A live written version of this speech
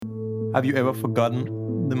Have you ever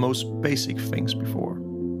forgotten the most basic things before?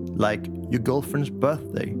 Like your girlfriend's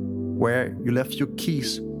birthday, where you left your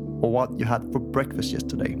keys, or what you had for breakfast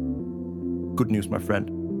yesterday? Good news, my friend.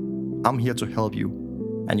 I'm here to help you,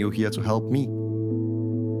 and you're here to help me.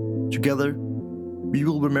 Together, we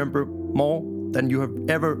will remember more than you have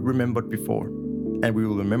ever remembered before, and we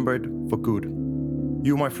will remember it for good.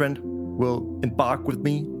 You, my friend, will embark with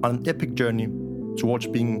me on an epic journey towards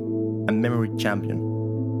being a memory champion.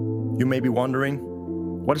 You may be wondering,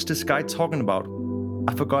 what is this guy talking about?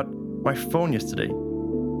 I forgot my phone yesterday,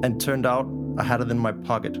 and it turned out I had it in my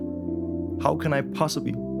pocket. How can I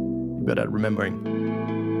possibly be better at remembering?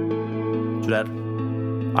 To that,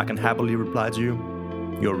 I can happily reply to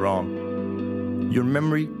you, you're wrong. Your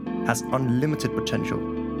memory has unlimited potential,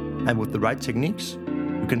 and with the right techniques,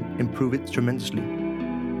 you can improve it tremendously.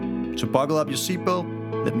 So buckle up your seatbelt,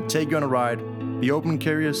 let me take you on a ride, be open and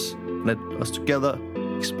curious, and let us together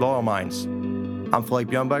explore our minds. I'm Frederik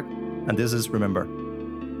Bjørnbak, and this is Remember.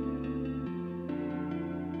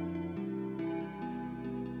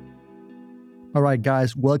 All right,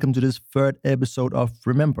 guys, welcome to this third episode of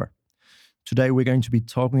Remember. Today, we're going to be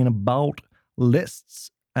talking about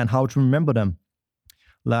lists and how to remember them.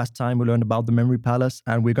 Last time, we learned about the memory palace,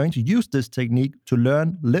 and we're going to use this technique to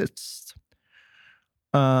learn lists.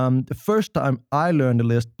 The first time I learned a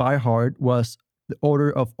list by heart was the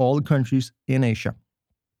order of all the countries in Asia.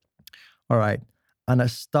 All right, and I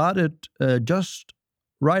started just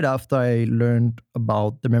right after I learned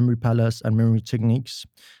about the memory palace and memory techniques,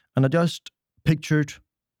 and I just pictured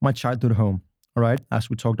my childhood home. All right, as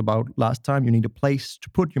we talked about last time, you need a place to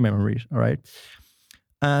put your memories. All right,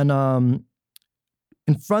 and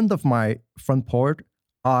in front of my front porch,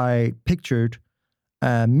 I pictured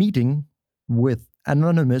a meeting with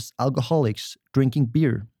anonymous alcoholics drinking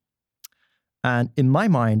beer. And in my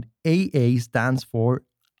mind, AA stands for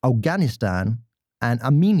Afghanistan and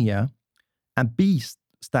Armenia, and B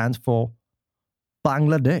stands for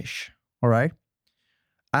Bangladesh. All right.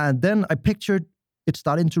 And then I pictured it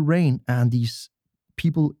starting to rain, and these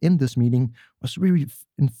people in this meeting was really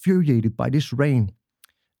infuriated by this rain.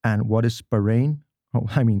 And what is Bahrain?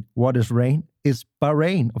 What is rain? It's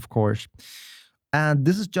Bahrain, of course. And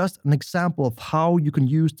this is just an example of how you can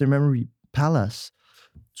use the memory palace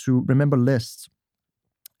to remember lists.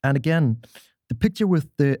 And again, the picture with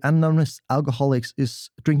the anonymous alcoholics is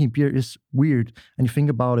drinking beer is weird. And you think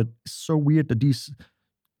about it, it's so weird that these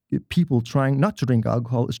people trying not to drink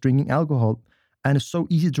alcohol is drinking alcohol. And it's so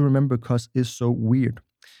easy to remember because it's so weird.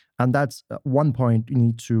 And that's one point you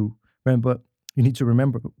need to remember. You need to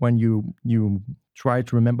remember when you try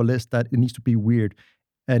to remember lists, that it needs to be weird,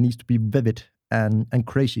 and it needs to be vivid and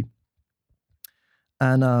crazy.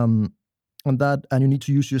 And you need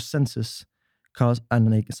to use your senses. Because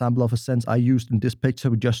an example of a sense I used in this picture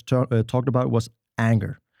we just talked about was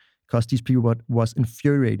anger, because these people was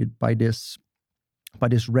infuriated by this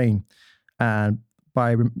rain, and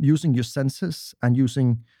by using your senses and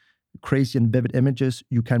using crazy and vivid images,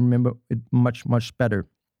 you can remember it much better.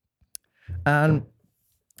 And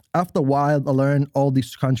after a while, I learned all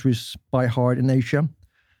these countries by heart in Asia,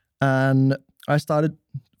 and I started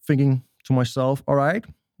thinking to myself, all right,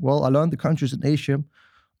 well, I learned the countries in Asia.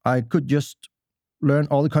 I could just learn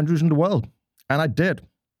all the countries in the world. And I did.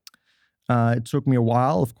 It took me a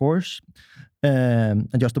while, of course. And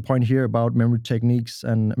just a point here about memory techniques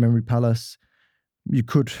and memory palace. You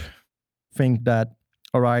could think that,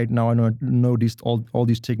 all right, now I know all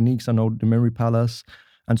these techniques. I know the memory palace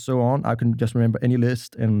and so on. I can just remember any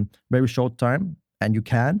list in very short time, and you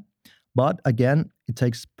can. But again, it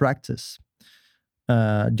takes practice.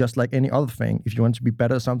 Just like any other thing. If you want to be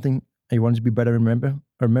better at something, and you want to be better at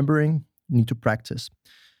remembering, you need to practice.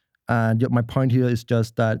 And my point here is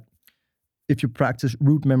just that if you practice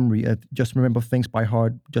root memory, just remember things by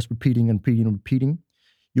heart, just repeating and repeating and repeating,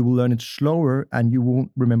 you will learn it slower and you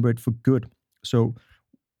won't remember it for good. So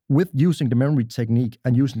with using the memory technique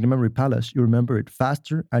and using the memory palace, you remember it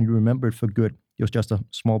faster and you remember it for good. It was just a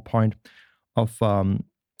small point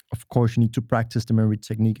of course, you need to practice the memory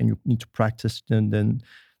technique, and you need to practice then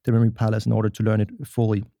the memory palace in order to learn it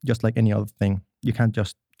fully, just like any other thing. You can't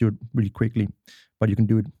just do it really quickly, but you can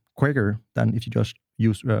do it quicker than if you just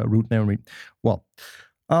use root memory. Well,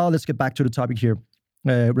 let's get back to the topic here,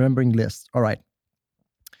 remembering lists. All right.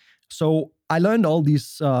 So I learned all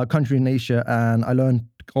these countries in Asia, and I learned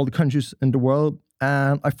all the countries in the world,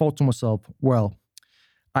 and I thought to myself, well,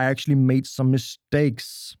 I actually made some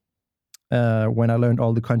mistakes when I learned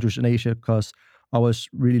all the countries in Asia, because I was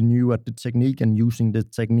really new at the technique and using the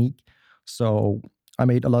technique. So I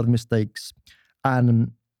made a lot of mistakes.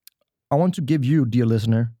 And I want to give you, dear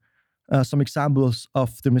listener, some examples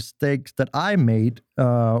of the mistakes that I made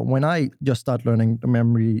when I just start learning the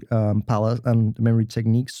memory palace and the memory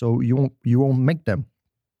techniques, so you won't make them.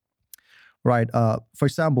 Right. For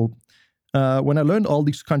example, when I learned all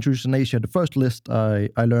these countries in Asia, the first list I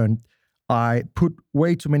learned, I put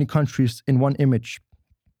way too many countries in one image.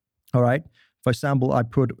 All right. For example, I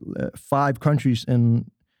put 5 countries in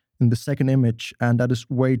the second image, and that is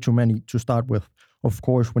way too many to start with. Of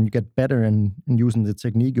course, when you get better in using the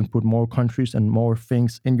technique, you can put more countries and more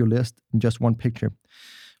things in your list in just one picture.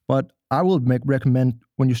 But I will recommend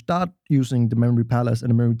when you start using the memory palace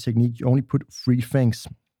and the memory technique, you only put 3 things.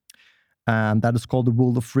 And that is called the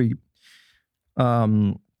rule of 3.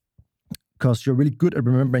 Because you're really good at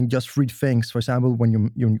remembering just 3 things. For example,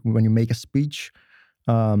 when you make a speech,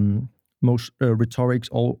 most rhetorics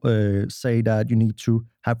all say that you need to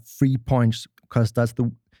have 3 points because that's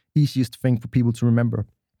the easiest thing for people to remember.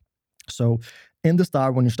 So in the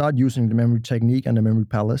start, when you start using the memory technique and the memory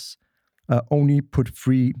palace, only put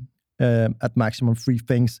 3 at maximum 3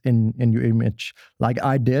 things in your image, like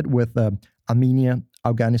I did with Armenia,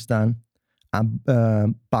 Afghanistan, and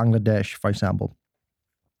Bangladesh, for example.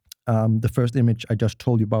 The first image I just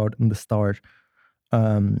told you about in the start.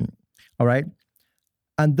 All right.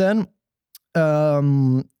 And then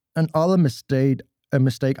another mistake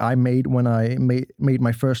I made when I made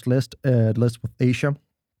my first list with Asia,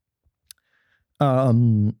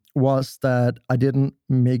 was that I didn't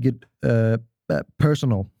make it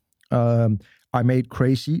personal. I made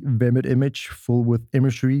crazy, vivid image full with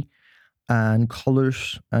imagery and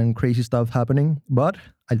colors and crazy stuff happening, but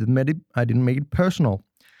I didn't make it personal.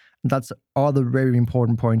 And that's other very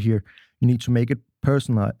important point here. You need to make it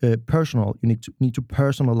personal. You need to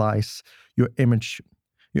personalize your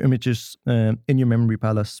images in your memory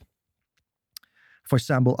palace. For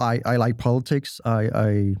example, I like politics.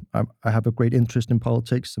 I have a great interest in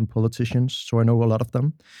politics and politicians, so I know a lot of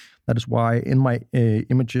them. That is why in my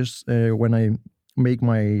images, when I make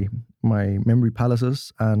my memory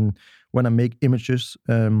palaces and when I make images,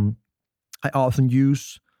 I often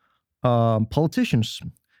use politicians.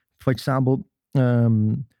 For example,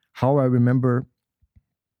 how I remember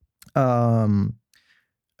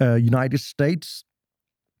United States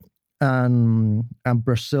and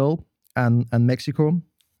Brazil and Mexico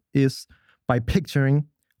is by picturing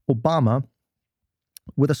Obama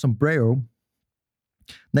with a sombrero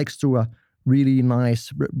next to a really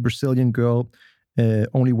nice Brazilian girl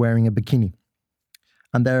only wearing a bikini.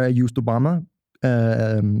 And there I used Obama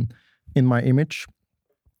in my image.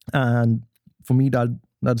 And for me, that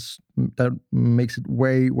makes it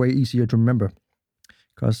way easier to remember,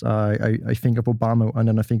 because I think of Obama and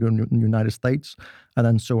then I think of the United States, and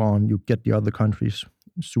then so on. You get the other countries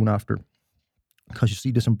soon after, because you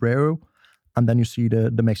see the sombrero and then you see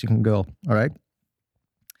the Mexican girl. All right.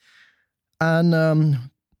 And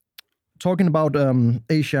talking about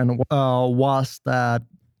Asian, was that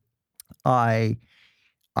I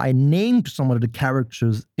named some of the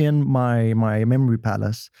characters in my memory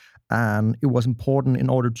palace, and it was important in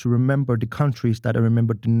order to remember the countries that I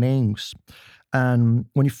remembered the names. And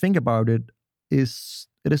when you think about it, it is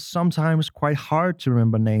sometimes quite hard to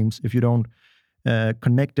remember names if you don't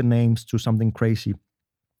connect the names to something crazy.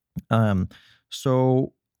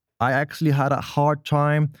 So I actually had a hard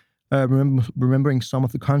time remembering some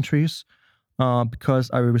of the countries because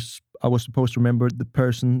I was supposed to remember the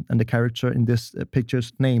person and the character in this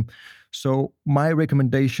picture's name. So my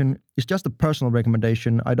recommendation is just a personal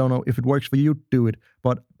recommendation. I don't know if it works for you, do it.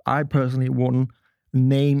 But I personally wouldn't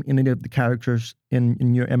name any of the characters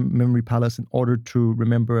in your memory palace in order to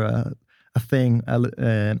remember a thing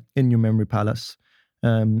in your memory palace.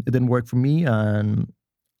 It didn't work for me, and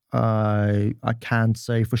I can't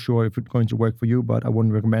say for sure if it's going to work for you, but I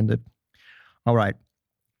wouldn't recommend it. All right.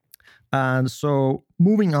 And so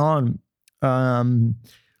moving on,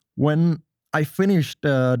 when I finished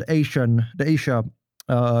the Asia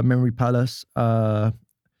memory palace, I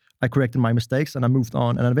corrected my mistakes and I moved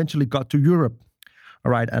on, and I eventually got to Europe.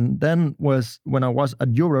 All right, and then was when I was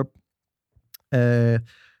at Europe, I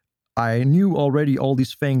knew already all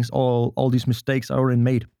these things, all these mistakes I already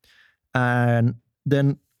made, and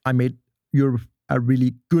then I made Europe a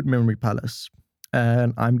really good memory palace.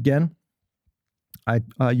 And I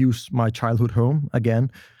use my childhood home again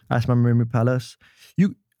as my memory palace.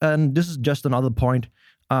 And this is just another point.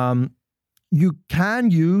 You can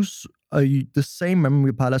use the same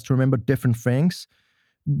memory palace to remember different things.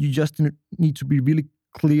 You just need to be really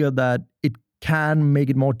clear that it can make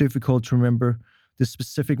it more difficult to remember the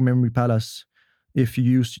specific memory palace if you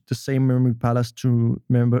use the same memory palace to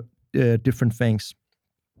remember different things,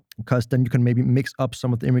 because then you can maybe mix up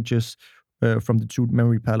some of the images from the two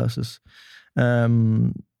memory palaces.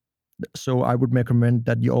 So I would recommend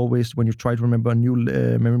that you always, when you try to remember a new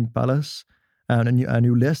memory palace and a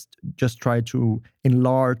new list, just try to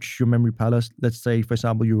enlarge your memory palace. Let's say, for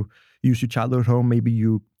example, you use your childhood home. Maybe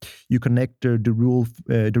you connect the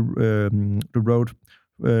road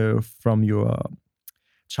from your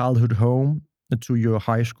childhood home to your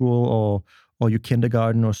high school or your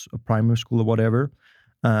kindergarten or primary school or whatever,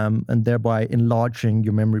 and thereby enlarging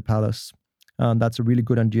your memory palace. That's a really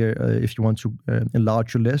good idea. If you want to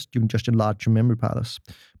enlarge your list, you can just enlarge your memory palace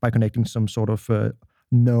by connecting some sort of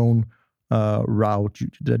known route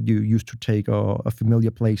that you used to take or a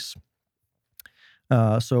familiar place.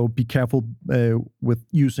 So be careful with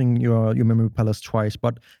using your memory palace twice.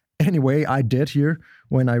 But anyway, I did here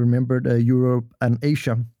when I remembered Europe and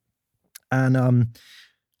Asia. And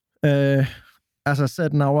as I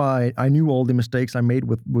said, now I knew all the mistakes I made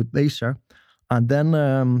with Asia. And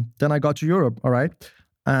then I got to Europe, all right?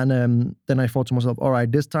 And then I thought to myself, all right,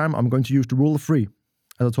 this time I'm going to use the rule of three,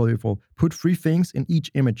 as I told you before. Put three things in each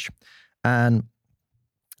image. And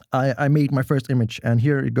I made my first image, and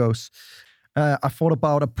here it goes. I thought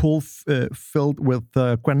about a pool filled with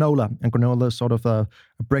granola, and granola is sort of a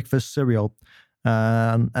breakfast cereal.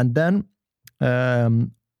 And then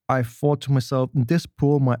I thought to myself, in this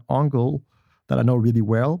pool, my uncle, that I know really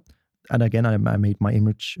well, and again, I made my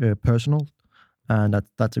image personal, and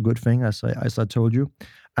that's a good thing, as I told you.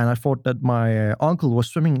 And I thought that my uncle was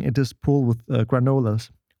swimming in this pool with granola,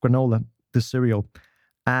 this cereal,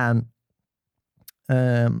 and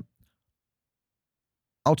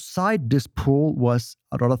outside this pool was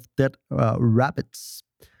a lot of dead rabbits,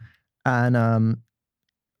 and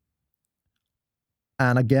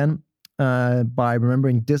again, by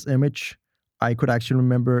remembering this image, I could actually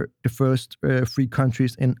remember the first three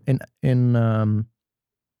countries in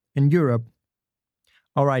Europe.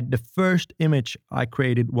 All right, the first image I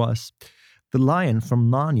created was the lion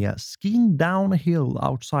from Narnia skiing down a hill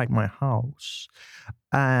outside my house.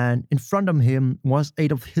 And in front of him was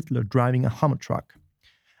Adolf Hitler driving a Hummer truck.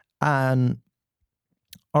 And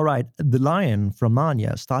all right, the lion from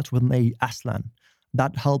Narnia starts with an A, Aslan.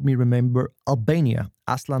 That helped me remember Albania.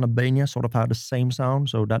 Aslan, Albania sort of had the same sound,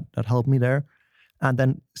 so that helped me there. And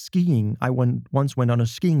then skiing, I once went on a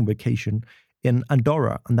skiing vacation in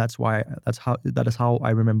Andorra, and that is how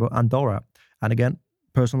I remember Andorra. And again,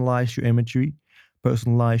 personalize your imagery,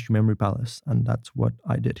 personalize your memory palace, and that's what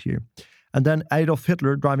I did here. And then Adolf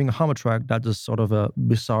Hitler driving a Hummer truck, that is sort of a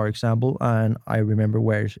bizarre example, and I remember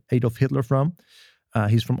where is Adolf Hitler from.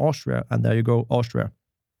 He's from Austria, and there you go, Austria.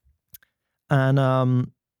 And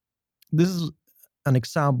this is an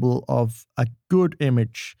example of a good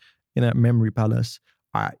image in a memory palace.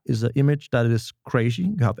 Is an image that is crazy.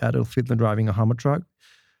 You have Adolf Hitler driving a Hummer truck,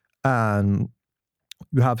 and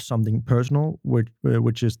you have something personal,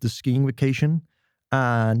 which is the skiing vacation,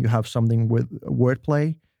 and you have something with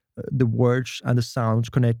wordplay, the words and the sounds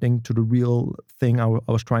connecting to the real thing I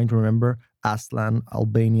was trying to remember, Aslan,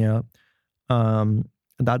 Albania.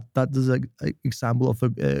 That is an example of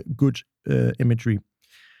a good imagery.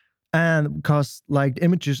 And because like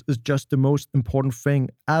images is just the most important thing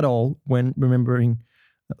at all when remembering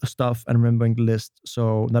stuff and remembering the list.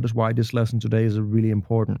 So that is why this lesson today is really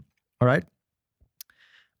important. All right.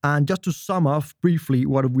 And just to sum up briefly,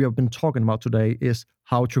 what we have been talking about today is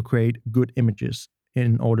how to create good images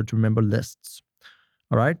in order to remember lists.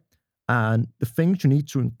 All right. And the things you need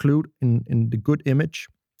to include in the good image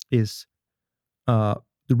is the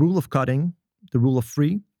rule of cutting, the rule of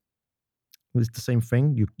three. It's the same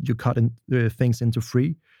thing. You cut things into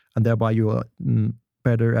three, and thereby you are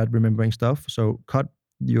better at remembering stuff. So cut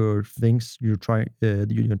your things you're trying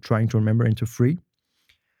to remember into three,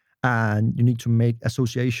 and you need to make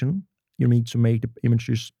association. You need to make the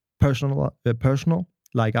images personal.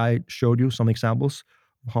 Like I showed you some examples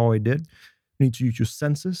of how I did. You need to use your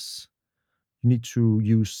senses. You need to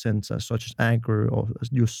use senses such as anger or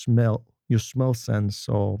your smell sense,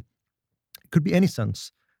 or it could be any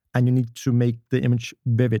sense. And you need to make the image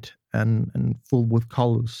vivid and full with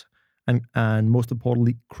colors, and most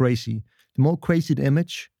importantly, crazy. The more crazy the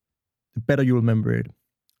image, the better you remember it.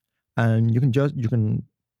 And you can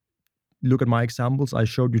look at my examples I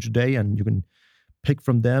showed you today, and you can pick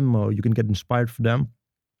from them, or you can get inspired from them.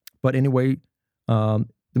 But anyway, the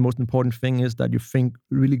most important thing is that you think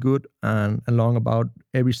really good and long about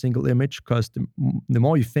every single image, because the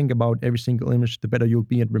more you think about every single image, the better you'll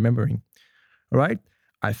be at remembering. All right?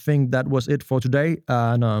 I think that was it for today.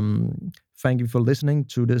 And thank you for listening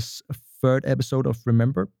to this third episode of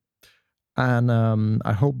Remember. And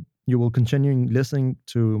I hope you will continue listening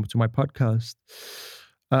to my podcast.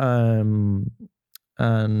 And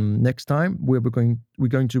And next time we're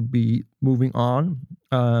going to be moving on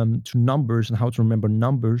to numbers and how to remember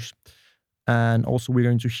numbers. And also we're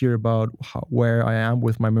going to hear about where I am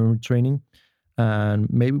with my memory training.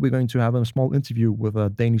 And maybe we're going to have a small interview with a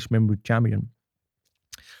Danish memory champion.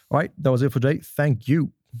 All right, that was it for today. Thank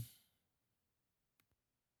you.